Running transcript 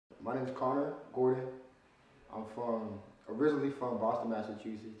My name's Connor Gordon. I'm originally from Boston,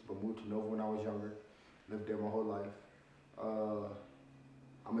 Massachusetts, but moved to Nova when I was younger. Lived there my whole life. Uh,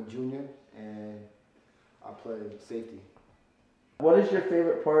 I'm a junior and I play safety. What is your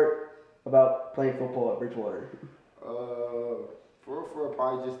favorite part about playing football at Bridgewater? For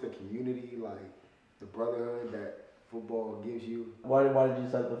probably just the community, like the brotherhood that football gives you. Why did you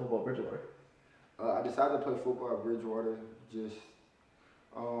decide to play football at Bridgewater? I decided to play football at Bridgewater just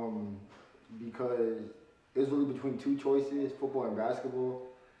um, because it was really between two choices, football and basketball.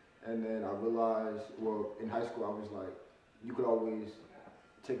 And then I realized, well, in high school, I was like, you could always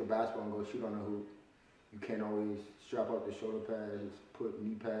take a basketball and go shoot on a hoop. You can't always strap up the shoulder pads, put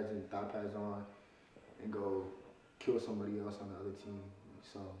knee pads and thigh pads on, and go kill somebody else on the other team.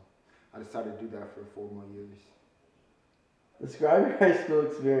 So I decided to do that for 4 more years. Describe your high school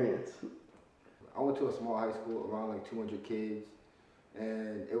experience. I went to a small high school, around like 200 kids,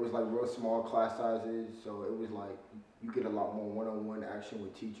 and it was like real small class sizes, so it was like you get a lot more one-on-one action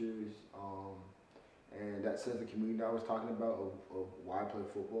with teachers, and that sense of community I was talking about of why I play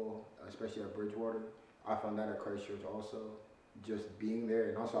football, especially at Bridgewater. I found that at Christ Church also, just being there,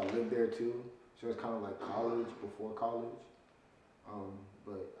 and also I lived there too, so it's kind of like college before college,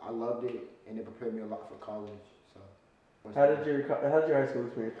 but I loved it, and it prepared me a lot for college. So. How did your high school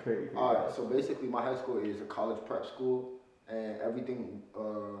experience prepare you for All right, college? so basically my high school is a college prep school, and everything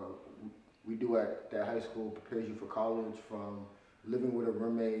we do at that high school prepares you for college, from living with a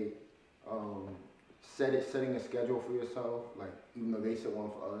roommate, setting a schedule for yourself, like even though they set one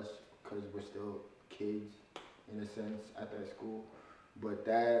for us because we're still kids in a sense at that school. But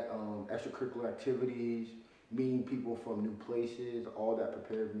that extracurricular activities, meeting people from new places, all that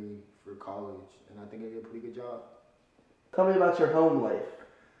prepared me for college, and I think I did a pretty good job. Tell me about your home life.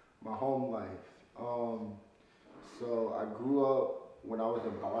 My home life. So I grew up when I was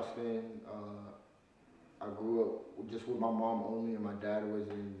in Boston. I grew up just with my mom only, and my dad was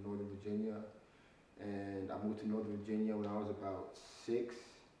in Northern Virginia. And I moved to Northern Virginia when I was about 6.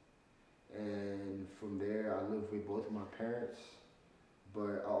 And from there, I lived with both of my parents.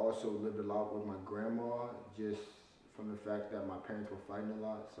 But I also lived a lot with my grandma, just from the fact that my parents were fighting a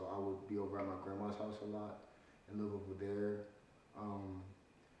lot. So I would be over at my grandma's house a lot and live over there. Um,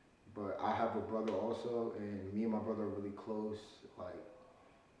 but I have a brother also, and me and my brother are really close. Like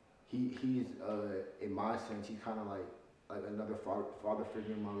he's in my sense, he's kind of like another father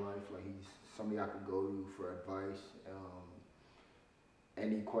figure in my life. Like he's somebody I could go to for advice.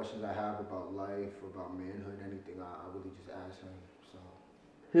 Any questions I have about life, about manhood, anything, I really just ask him. So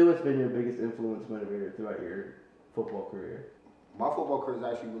Who has been your biggest influence motivator throughout your football career? my football career is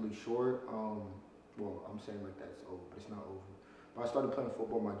actually really short. Well, I'm saying like that's over, but it's not over. But I started playing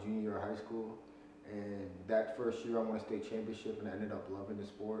football my junior year of high school, and that first year I won a state championship, and I ended up loving the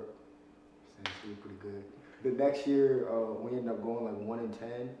sport. So it's really pretty good. The next year we ended up going like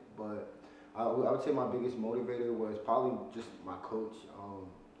 1-10, but I would say my biggest motivator was probably just my coach.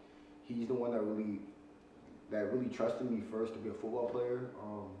 He's the one that really trusted me first to be a football player.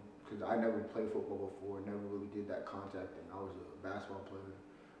 Because I never played football before, never really did that contact thing. I was a basketball player.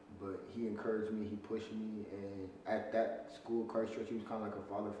 But he encouraged me, he pushed me, and at that school, Christ Church, he was kind of like a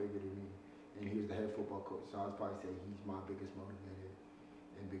father figure to me. And he was the head football coach, so I would probably say he's my biggest motivator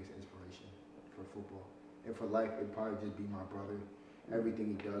and biggest inspiration for football. And for life, it'd probably just be my brother.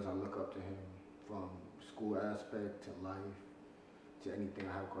 Everything he does, I look up to him, from school aspect to life to anything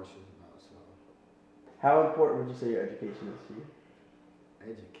I have questions about. So, How important would you say your education is to you?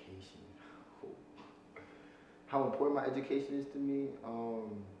 education. How important my education is to me?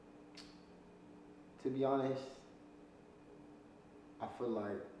 To be honest, I feel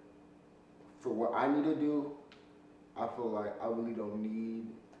like for what I need to do, I feel like I really don't need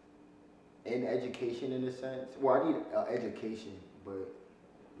an education in a sense. Well, I need education, but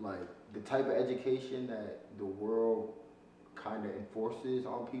like the type of education that the world kind of enforces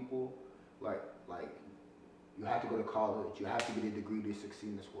on people, like you have to go to college, you have to get a degree to succeed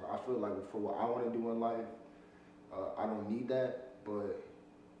in this world. I feel like for what I want to do in life, I don't need that, but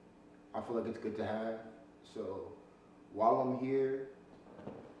I feel like it's good to have. So while I'm here,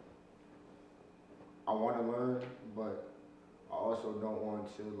 I want to learn, but I also don't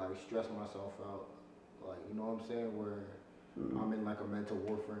want to like stress myself out. Like, you know what I'm saying? Where I'm in like a mental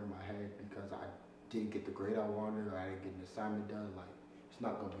warfare in my head because I didn't get the grade I wanted, or I didn't get an assignment done. Like, it's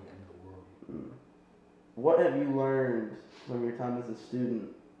not gonna be the end of the world. What have you learned from your time as a student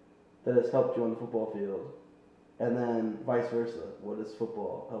that has helped you on the football field? And then vice versa. What has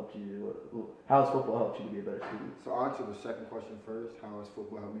football helped you? How has football helped you to be a better student? So I'll answer the second question first. How has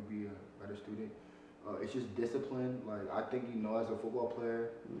football helped me be a better student? It's just discipline. Like I think as a football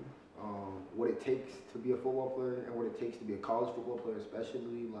player, what it takes to be a football player and what it takes to be a college football player,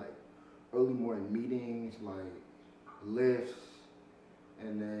 especially like early morning meetings, like lifts,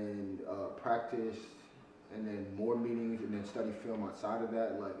 and then practice, and then more meetings, and then study film outside of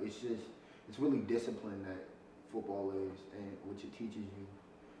that. Like it's really discipline that football is, and which it teaches you.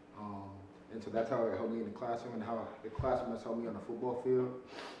 And so that's how it helped me in the classroom, and how the classroom has helped me on the football field.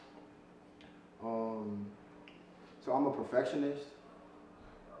 So I'm a perfectionist,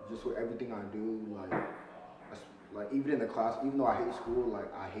 just with everything I do. Like even in the class, even though I hate school,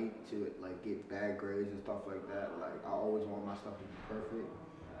 like I hate to like get bad grades and stuff like that. Like I always want my stuff to be perfect,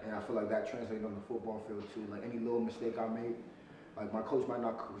 and I feel like that translates on the football field too. Like any little mistake I make, like my coach might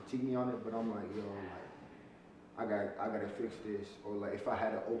not critique me on it, but I'm like, yo, like I gotta fix this. Or like if I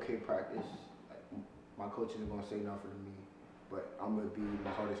had an okay practice, like, my coach isn't gonna say nothing to me, but I'm gonna be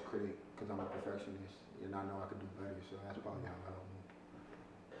my hardest critic because I'm a perfectionist and I know I could do better. So that's probably how it helped me.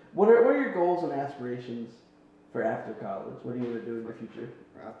 What are your goals and aspirations for after college? What do you want to do in the future?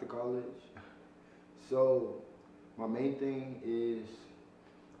 After college, so my main thing is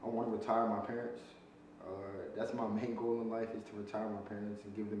I want to retire my parents. That's my main goal in life, is to retire my parents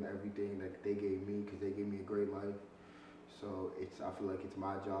and give them everything that they gave me, because they gave me a great life. So I feel like it's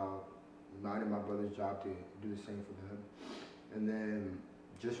my job, mine and my brother's job, to do the same for them. And then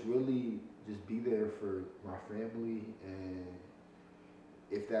just really just be there for my family, and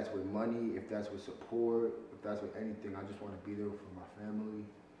if that's with money, if that's with support, if that's with anything, I just want to be there for my family.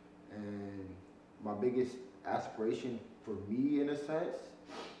 And my biggest aspiration for me, in a sense,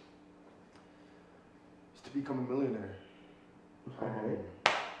 is to become a millionaire.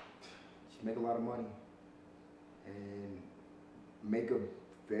 Just make a lot of money and make a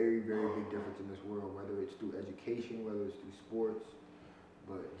very, very big difference in this world, whether it's through education, whether it's through sports,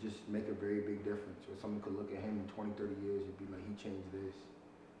 but just make a very big difference. Where someone could look at him in 20, 30 years and be like, he changed this.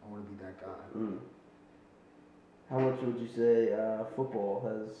 I want to be that guy. How much would you say football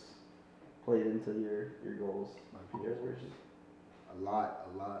has played into your goals, your aspirations? A lot,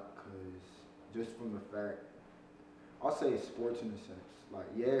 because just from the fact, I'll say it's sports in a sense. Like,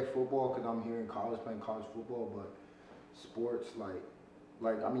 yeah, football, because I'm here in college playing college football, but sports, like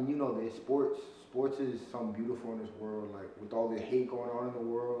I mean, this sports is something beautiful in this world. Like, with all the hate going on in the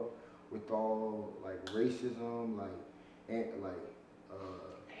world, with all like racism,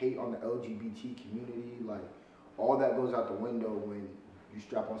 hate on the LGBT community, like all that goes out the window when you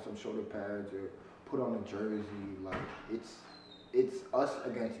strap on some shoulder pads or put on a jersey. Like it's us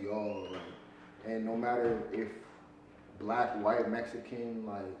against y'all. Like, and no matter if black, white, Mexican,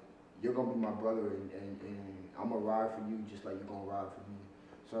 like you're gonna be my brother, and I'm gonna ride for you just like you're gonna ride for me.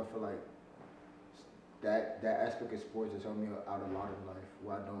 So I feel like that aspect of sports has helped me out a lot in life,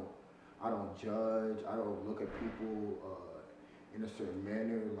 where I don't judge, I don't look at people in a certain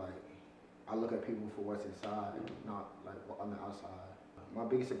manner. Like I look at people for what's inside, not like on the outside. My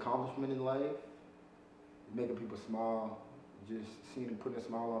biggest accomplishment in life is making people smile, just putting a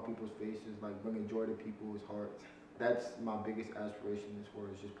smile on people's faces, like bringing joy to people's hearts. That's my biggest aspiration in this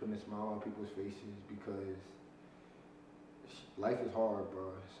world, is just putting a smile on people's faces, because life is hard,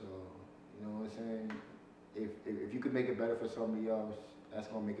 bro. So, you know what I'm saying? If you could make it better for somebody else, that's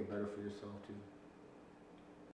gonna make it better for yourself too.